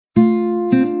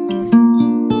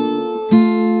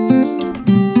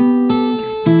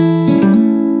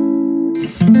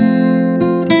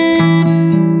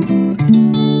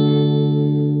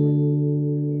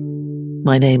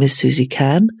My name is Susie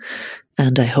Can,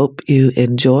 and I hope you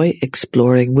enjoy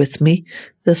exploring with me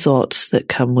the thoughts that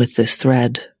come with this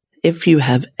thread. If you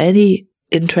have any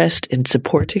interest in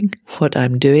supporting what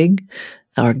I'm doing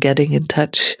or getting in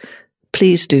touch,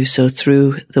 please do so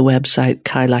through the website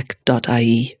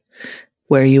kylak.ie,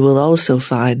 where you will also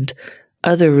find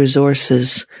other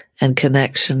resources and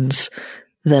connections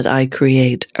that I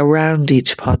create around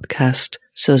each podcast,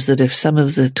 so that if some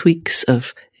of the tweaks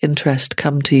of interest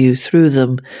come to you through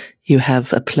them, you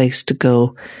have a place to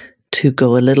go a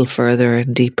little further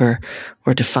and deeper,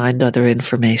 or to find other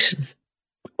information,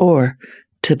 or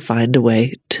to find a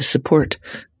way to support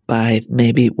by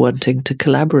maybe wanting to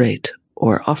collaborate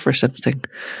or offer something,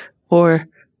 or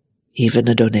even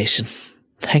a donation.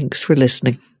 Thanks for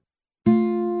listening.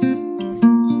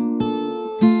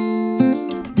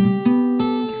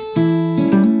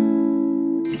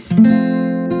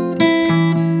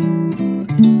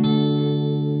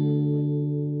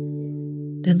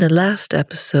 In the last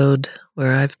episode,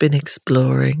 where I've been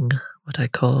exploring what I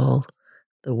call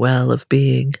the well of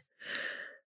being,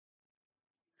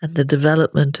 and the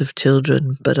development of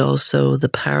children, but also the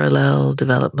parallel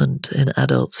development in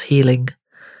adults healing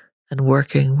and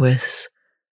working with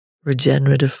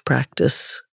regenerative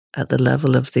practice at the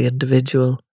level of the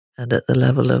individual and at the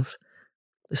level of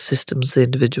the systems the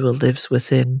individual lives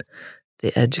within,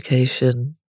 the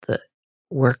education, the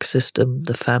work system,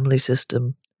 the family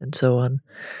system, and so on.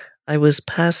 I was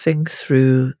passing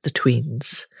through the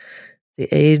tweens, the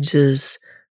ages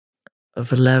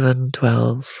of 11,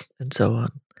 12, and so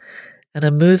on. And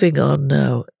I'm moving on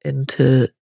now into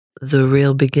the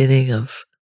real beginning of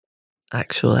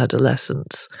actual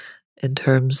adolescence in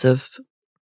terms of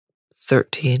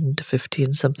 13 to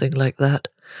 15, something like that.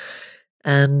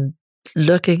 And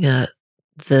looking at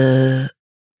the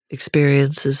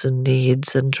experiences and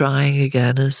needs and trying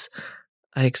again as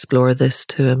I explore this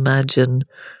to imagine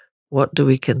what do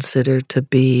we consider to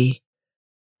be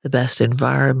the best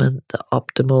environment, the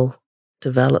optimal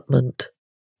development,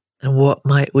 and what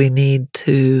might we need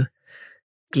to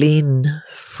glean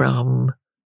from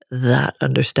that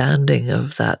understanding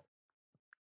of that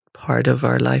part of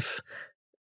our life,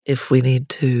 if we need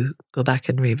to go back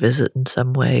and revisit in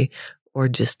some way, or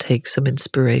just take some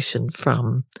inspiration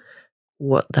from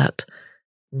what that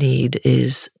need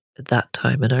is at that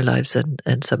time in our lives.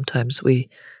 And sometimes we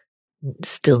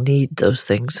still need those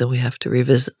things and we have to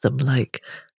revisit them, like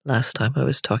last time I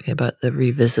was talking about the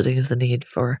revisiting of the need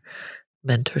for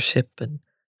mentorship and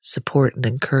support and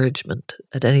encouragement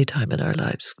at any time in our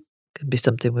lives can be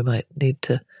something we might need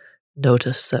to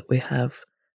notice that we have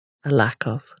a lack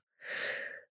of.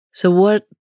 So what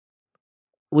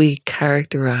we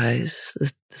characterize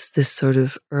this sort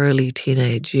of early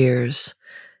teenage years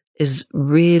is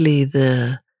really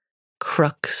the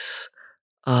crux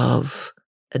of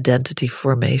identity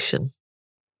formation.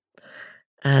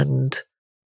 And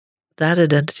that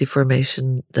identity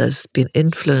formation has been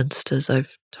influenced, as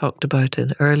I've talked about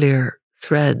in earlier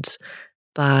threads,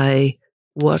 by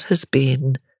what has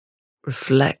been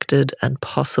reflected and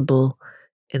possible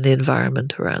in the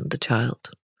environment around the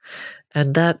child.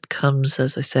 And that comes,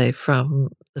 as I say, from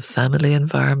the family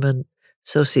environment,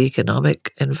 socioeconomic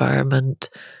environment,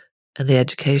 and the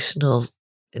educational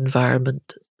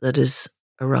environment that is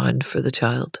around for the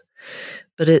child.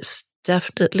 But it's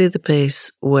definitely the place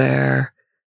where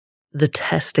the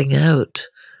testing out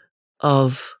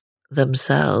of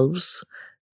themselves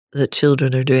that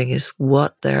children are doing is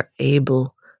what they're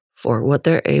able for, what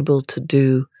they're able to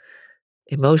do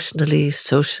emotionally,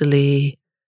 socially,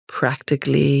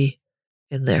 practically,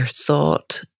 in their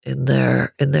thought, in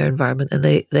their environment. And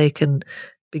they can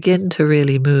begin to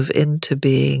really move into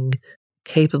being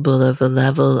capable of a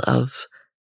level of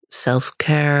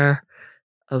self-care,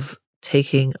 of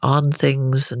taking on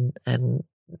things and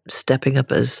stepping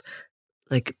up as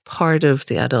like part of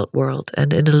the adult world.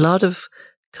 And in a lot of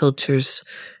cultures,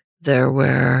 there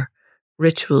were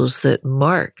rituals that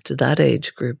marked that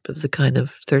age group of the kind of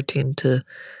 13 to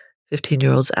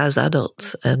 15-year-olds as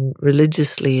adults. And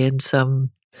religiously, in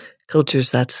some cultures,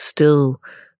 that's still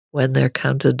when they're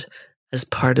counted as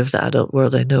part of the adult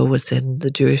world. I know within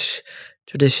the Jewish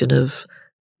tradition of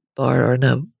bar or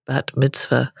no bat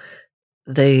mitzvah,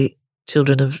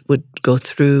 children would go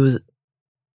through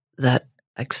that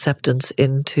acceptance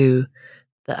into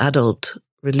the adult.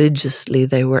 Religiously,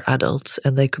 they were adults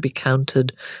and they could be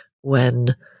counted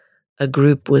when a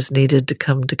group was needed to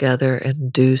come together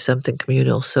and do something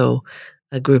communal. So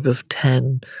a group of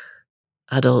 10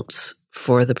 adults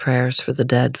for the prayers for the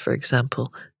dead, for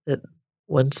example, that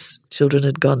once children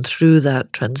had gone through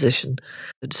that transition.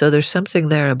 So there's something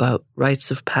there about rites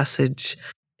of passage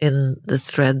in the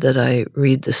thread that I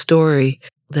read the story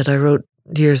that I wrote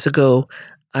years ago,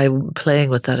 I'm playing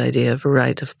with that idea of a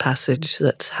rite of passage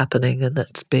that's happening and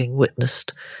that's being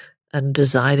witnessed, and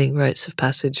designing rites of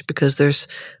passage, because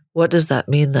what does that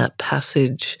mean, that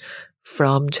passage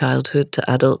from childhood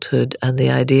to adulthood, and the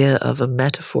idea of a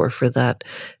metaphor for that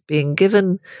being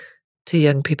given to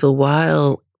young people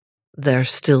while they're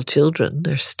still children,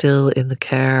 they're still in the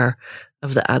care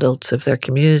of the adults of their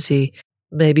community.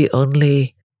 Maybe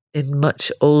only in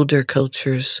much older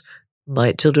cultures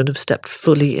might children have stepped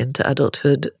fully into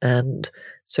adulthood, and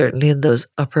certainly in those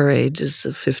upper ages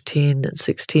of 15 and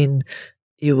 16,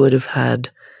 you would have had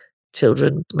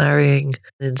children marrying.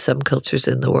 In some cultures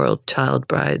in the world, child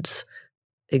brides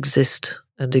exist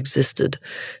and existed.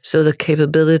 So the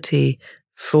capability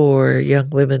for young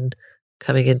women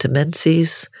coming into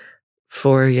menses,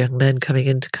 for young men coming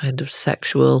into kind of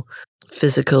sexual,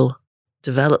 physical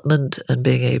development and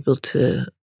being able to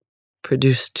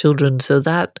produce children. So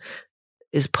that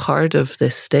is part of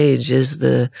this stage, is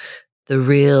the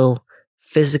real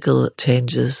physical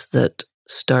changes that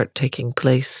start taking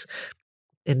place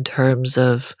in terms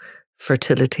of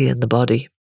fertility in the body.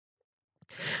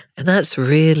 And that's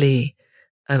really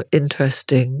an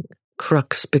interesting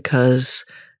crux, because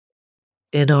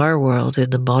in our world, in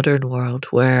the modern world,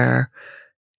 where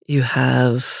you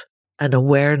have an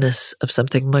awareness of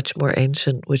something much more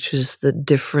ancient, which is the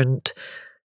different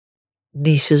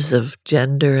niches of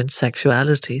gender and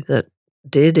sexuality that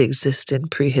did exist in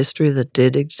prehistory, that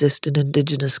did exist in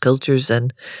indigenous cultures,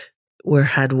 and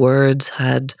had words,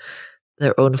 had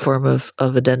their own form of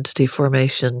identity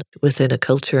formation within a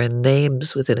culture and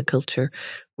names within a culture.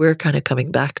 We're kind of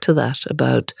coming back to that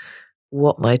about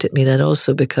what might it mean, and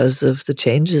also because of the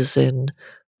changes in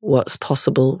what's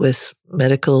possible with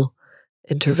medical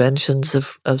interventions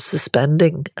of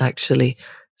suspending actually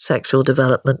sexual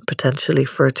development potentially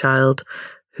for a child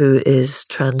who is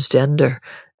transgender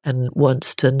and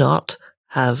wants to not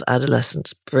have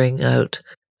adolescence bring out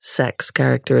sex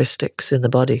characteristics in the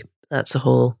body. That's a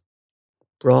whole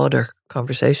broader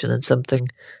conversation, and something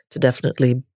to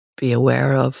definitely be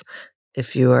aware of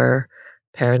if you are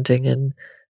parenting in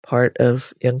part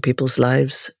of young people's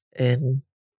lives in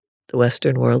the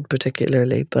Western world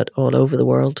particularly, but all over the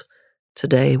world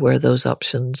today, where those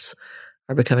options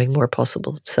are becoming more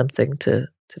possible. It's something to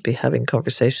be having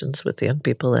conversations with the young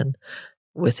people and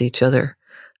with each other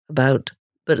about.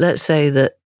 But let's say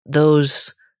that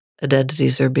those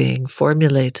identities are being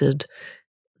formulated,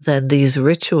 then these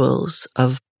rituals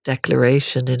of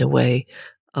declaration, in a way,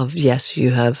 of yes,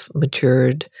 you have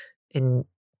matured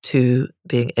into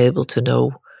being able to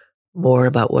know more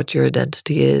about what your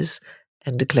identity is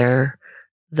and declare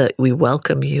that we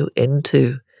welcome you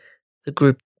into the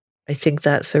group. I think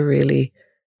that's a really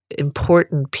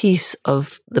important piece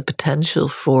of the potential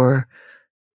for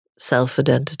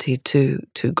self-identity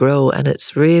to grow. And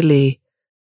it's really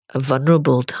a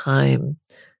vulnerable time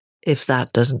if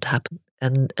that doesn't happen.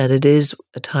 And it is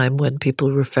a time when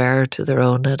people refer to their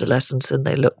own adolescence and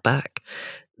they look back,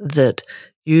 that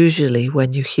usually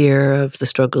when you hear of the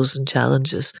struggles and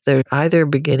challenges, they're either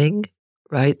beginning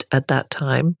right at that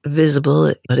time, visible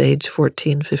at age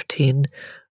 14, 15,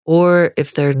 or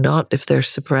if they're not, if they're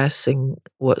suppressing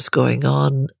what's going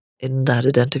on in that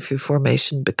identity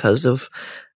formation because of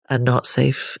a not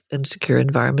safe, insecure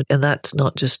environment. And that's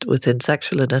not just within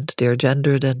sexual identity or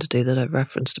gender identity that I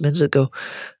referenced a minute ago,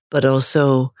 but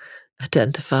also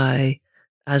identify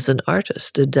as an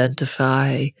artist,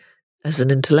 identify as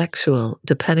an intellectual,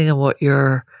 depending on what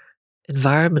your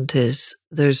environment is.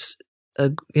 There's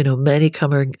many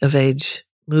coming of age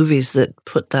movies that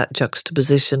put that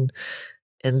juxtaposition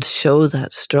and show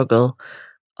that struggle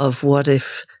of what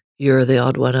if you're the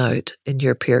odd one out in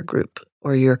your peer group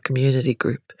or your community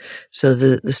group. So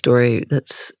the story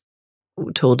that's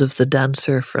told of the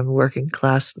dancer from working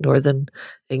class northern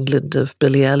England of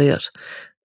Billy Elliot,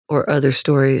 or other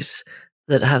stories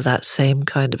that have that same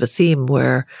kind of a theme,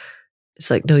 where it's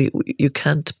like, no, you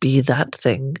can't be that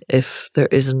thing if there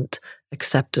isn't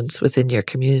acceptance within your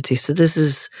community. So this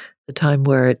is the time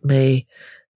where it may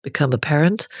become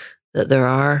apparent that there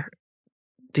are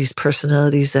these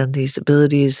personalities and these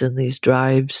abilities and these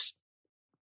drives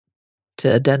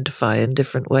to identify in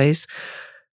different ways.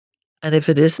 And if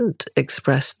it isn't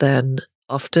expressed, then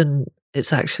often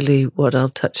it's actually what I'll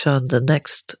touch on the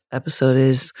next episode,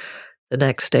 is the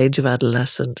next stage of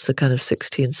adolescence, the kind of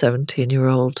 16,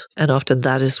 17-year-old. And often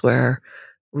that is where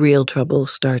real trouble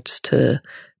starts to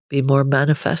be more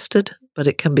manifested, but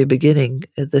it can be beginning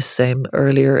at this same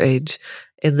earlier age,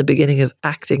 in the beginning of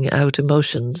acting out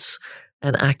emotions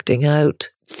and acting out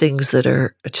things that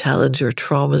are a challenge or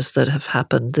traumas that have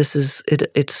happened. This is it.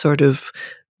 It sort of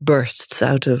bursts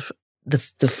out of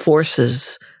the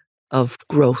forces of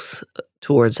growth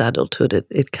towards adulthood.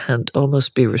 It can't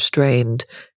almost be restrained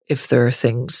if there are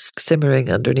things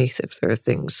simmering underneath, if there are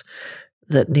things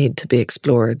that need to be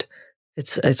explored.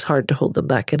 It's hard to hold them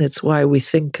back. And it's why we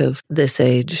think of this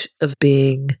age of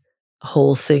being a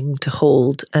whole thing to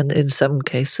hold. And in some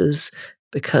cases,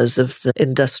 because of the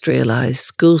industrialized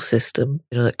school system,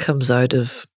 that comes out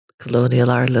of colonial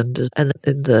Ireland and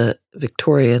in the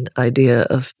Victorian idea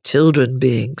of children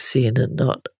being seen and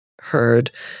not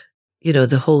heard,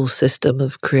 the whole system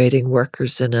of creating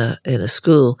workers in a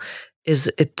school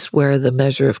it's where the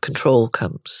measure of control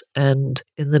comes. And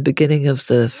in the beginning of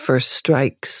the first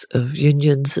strikes of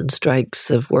unions and strikes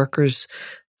of workers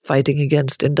fighting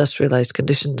against industrialized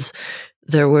conditions,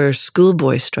 there were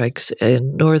schoolboy strikes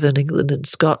in Northern England and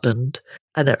Scotland,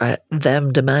 and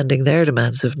them demanding their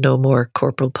demands of no more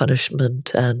corporal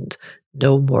punishment and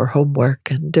no more homework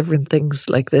and different things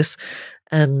like this.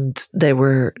 And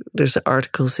there's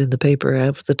articles in the paper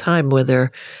of the time where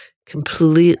they're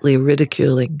completely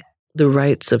ridiculing the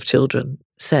rights of children,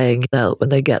 saying that when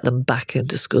they get them back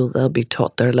into school, they'll be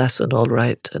taught their lesson all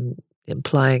right, and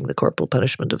implying the corporal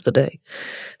punishment of the day.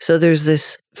 So there's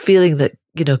this feeling that,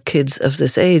 kids of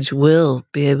this age will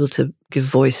be able to give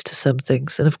voice to some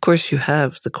things. And of course, you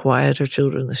have the quieter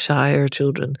children, the shyer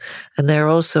children, and they're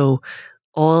also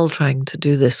all trying to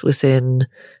do this within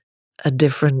a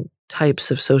different types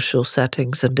of social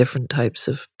settings and different types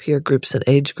of peer groups and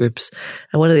age groups.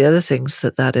 And one of the other things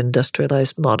that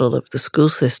industrialized model of the school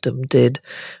system did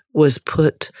was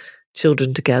put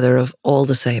children together of all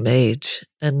the same age.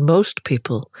 And most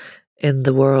people in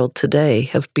the world today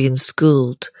have been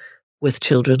schooled with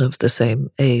children of the same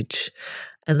age.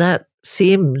 And that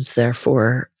seems,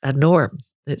 therefore, a norm.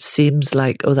 It seems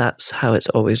like, that's how it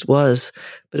always was.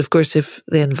 But of course, if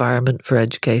the environment for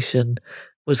education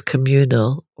was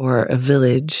communal or a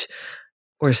village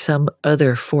or some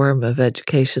other form of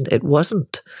education, it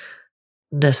wasn't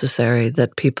necessary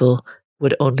that people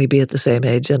would only be at the same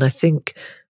age. And I think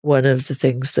one of the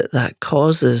things that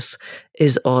causes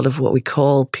is all of what we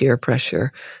call peer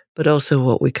pressure, but also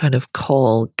what we kind of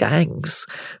call gangs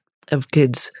of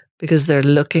kids, because they're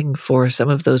looking for some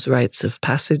of those rites of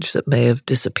passage that may have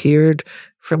disappeared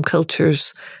from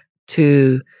cultures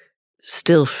to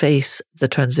still face the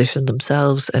transition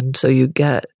themselves. And so you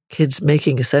get kids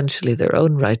making essentially their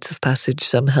own rites of passage,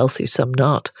 some healthy, some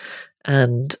not,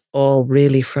 and all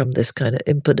really from this kind of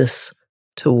impetus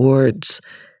towards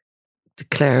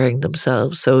declaring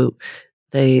themselves. So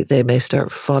they may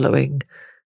start following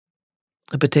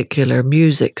a particular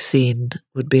music scene,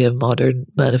 would be a modern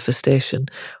manifestation,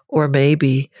 or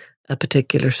maybe a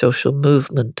particular social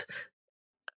movement.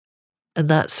 And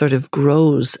that sort of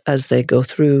grows as they go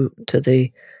through to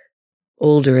the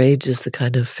older ages. The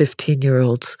kind of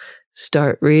 15-year-olds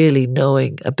start really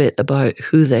knowing a bit about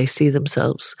who they see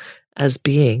themselves as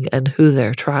being and who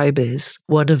their tribe is.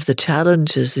 One of the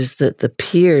challenges is that the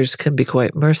peers can be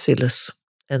quite merciless,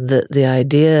 and that the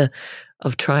idea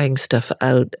of trying stuff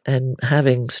out and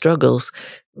having struggles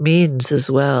means as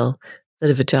well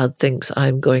that if a child thinks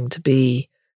I'm going to be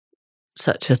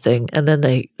such a thing, and then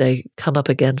they come up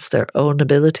against their own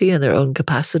ability and their own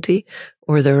capacity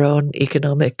or their own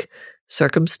economic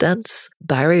circumstance,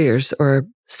 barriers or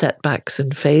setbacks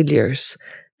and failures.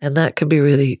 And that can be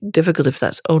really difficult if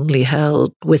that's only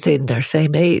held within their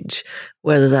same age,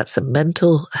 whether that's a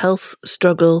mental health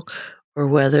struggle or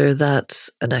whether that's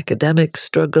an academic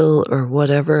struggle or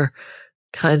whatever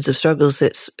kinds of struggles.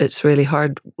 It's really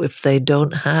hard if they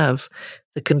don't have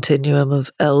the continuum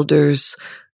of elders,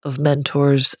 of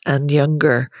mentors, and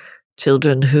younger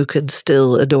children who can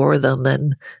still adore them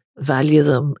and value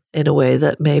them in a way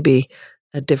that maybe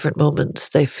at different moments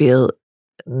they feel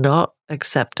not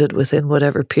accepted within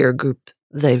whatever peer group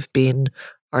they've been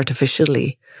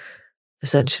artificially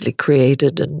essentially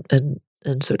created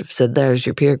and sort of said, there's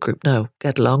your peer group now,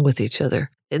 get along with each other.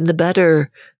 In the better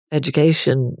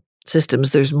education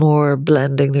systems, there's more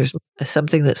blending. There's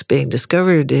something that's being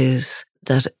discovered is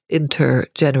that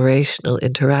intergenerational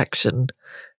interaction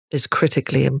is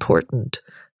critically important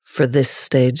for this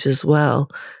stage as well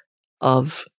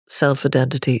of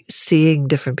self-identity, seeing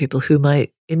different people who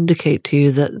might indicate to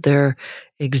you that there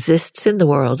exists in the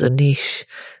world a niche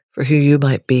for who you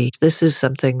might be. This is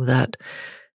something that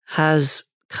has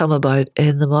come about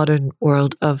in the modern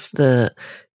world of the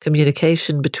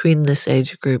communication between this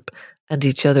age group and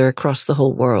each other across the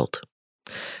whole world,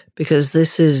 because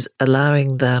this is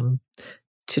allowing them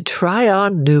to try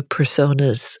on new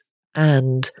personas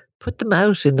and put them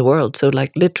out in the world. So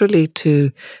like literally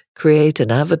to create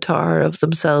an avatar of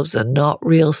themselves, and not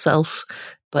real self,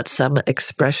 but some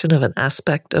expression of an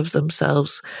aspect of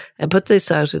themselves, and put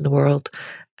this out in the world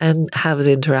and have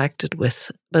it interacted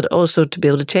with, but also to be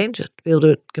able to change it, to be able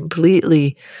to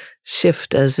completely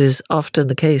shift, as is often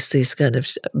the case, these kind of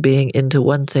being into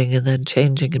one thing and then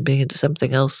changing and being into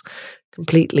something else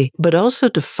completely, but also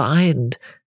to find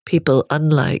people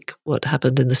unlike what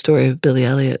happened in the story of Billy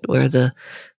Elliot, where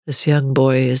this young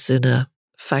boy is in a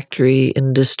factory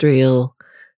industrial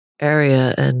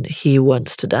area and he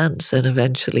wants to dance, and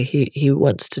eventually he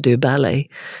wants to do ballet.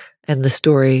 And the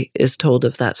story is told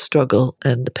of that struggle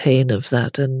and the pain of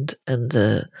that, and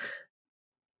the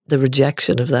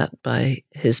rejection of that by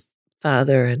his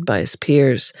father and by his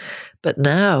peers. But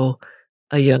now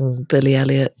a young Billy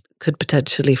Elliot could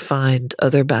potentially find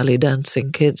other ballet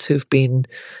dancing kids who've been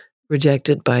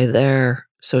rejected by their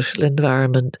social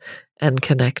environment and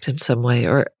connect in some way,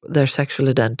 or their sexual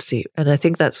identity. And I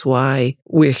think that's why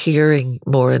we're hearing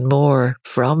more and more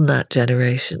from that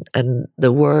generation, and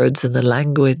the words and the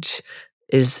language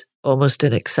is almost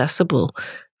inaccessible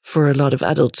for a lot of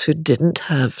adults who didn't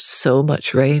have so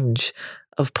much range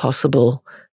of possible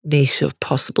niche, of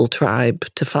possible tribe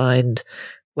to find,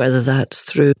 whether that's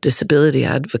through disability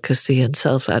advocacy and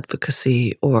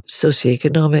self-advocacy or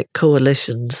socioeconomic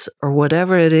coalitions or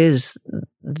whatever it is.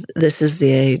 This is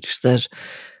the age that,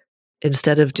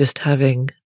 instead of just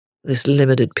having this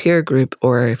limited peer group,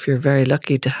 or if you're very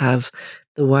lucky to have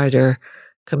the wider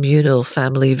communal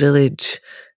family village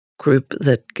group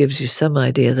that gives you some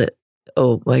idea that,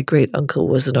 oh, my great uncle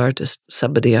was an artist,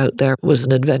 somebody out there was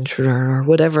an adventurer, or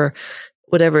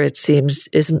whatever it seems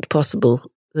isn't possible,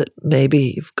 that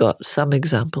maybe you've got some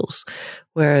examples.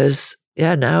 Whereas,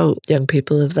 now young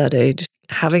people of that age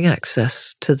having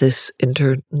access to this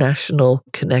international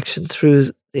connection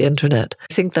through the internet,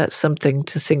 I think that's something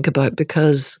to think about,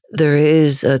 because there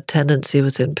is a tendency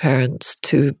within parents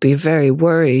to be very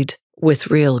worried, with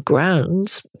real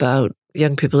grounds, about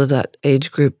young people of that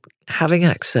age group having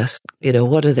access.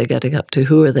 What are they getting up to?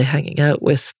 Who are they hanging out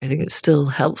with? I think it's still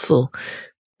helpful,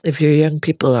 if your young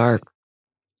people are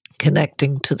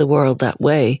connecting to the world that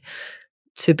way,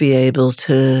 to be able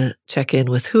to check in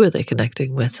with who are they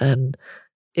connecting with, and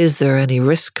is there any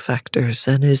risk factors,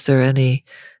 and is there any,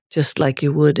 just like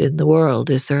you would in the world,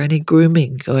 is there any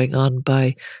grooming going on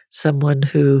by someone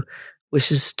who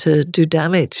wishes to do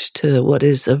damage to what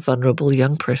is a vulnerable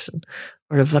young person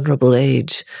or a vulnerable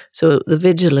age? So the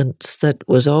vigilance that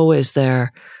was always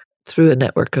there through a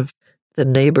network of the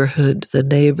neighborhood, the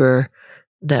neighbor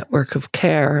network of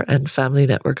care and family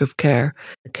network of care,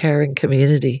 the caring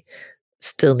community,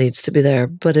 still needs to be there.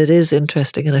 But it is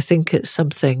interesting, and I think it's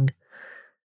something,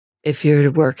 if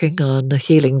you're working on a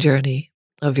healing journey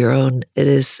of your own,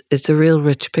 it's a real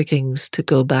rich pickings to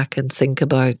go back and think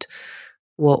about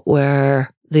what were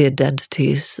the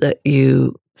identities that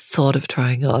you thought of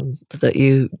trying on, that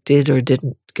you did or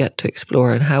didn't get to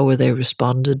explore, and how were they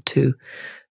responded to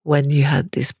when you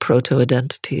had these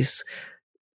proto-identities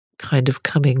kind of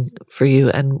coming for you,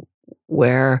 and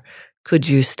where could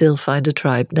you still find a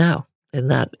tribe now?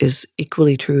 And that is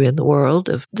equally true in the world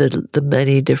of the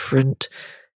many different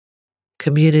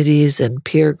communities and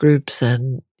peer groups,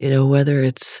 and whether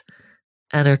it's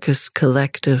anarchist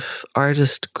collective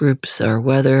artist groups, or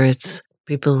whether it's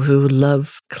people who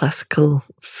love classical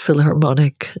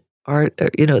philharmonic art, or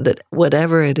that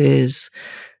whatever it is,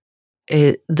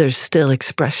 there's still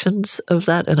expressions of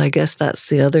that. And I guess that's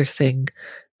the other thing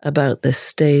about this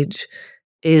stage,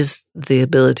 is the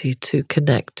ability to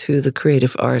connect to the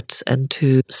creative arts and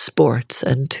to sports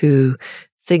and to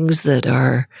things that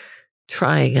are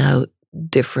trying out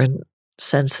different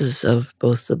senses of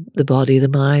both the body, the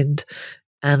mind,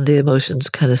 and the emotions,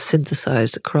 kind of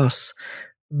synthesized across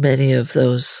many of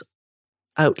those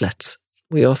outlets.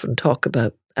 We often talk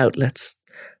about outlets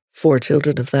for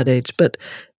children of that age, but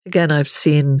again, I've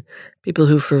seen people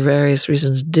who, for various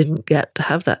reasons, didn't get to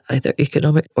have that, either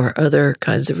economic or other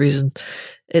kinds of reasons.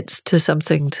 It's to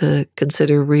something to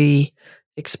consider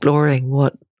re-exploring.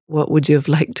 What would you have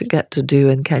liked to get to do,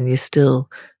 and can you still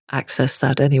access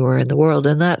that anywhere in the world?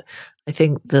 And that, I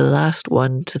think, the last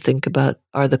one to think about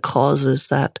are the causes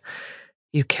that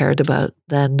you cared about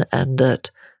then, and that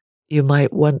you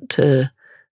might want to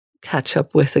catch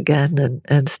up with again,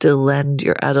 and still lend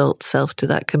your adult self to.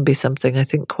 That can be something, I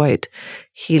think, quite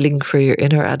healing for your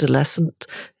inner adolescent,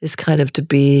 is kind of to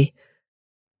be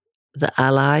the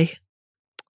ally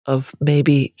of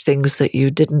maybe things that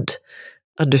you didn't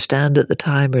understand at the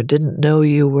time, or didn't know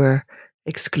you were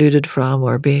excluded from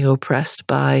or being oppressed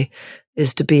by,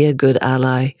 is to be a good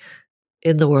ally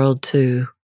in the world to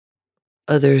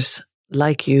others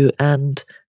like you and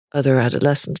other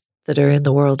adolescents that are in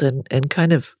the world, and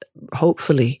kind of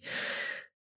hopefully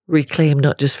reclaim,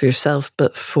 not just for yourself,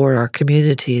 but for our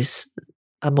communities,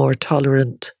 a more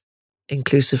tolerant,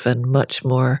 inclusive, and much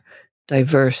more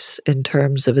diverse in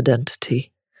terms of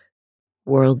identity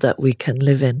world that we can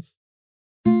live in.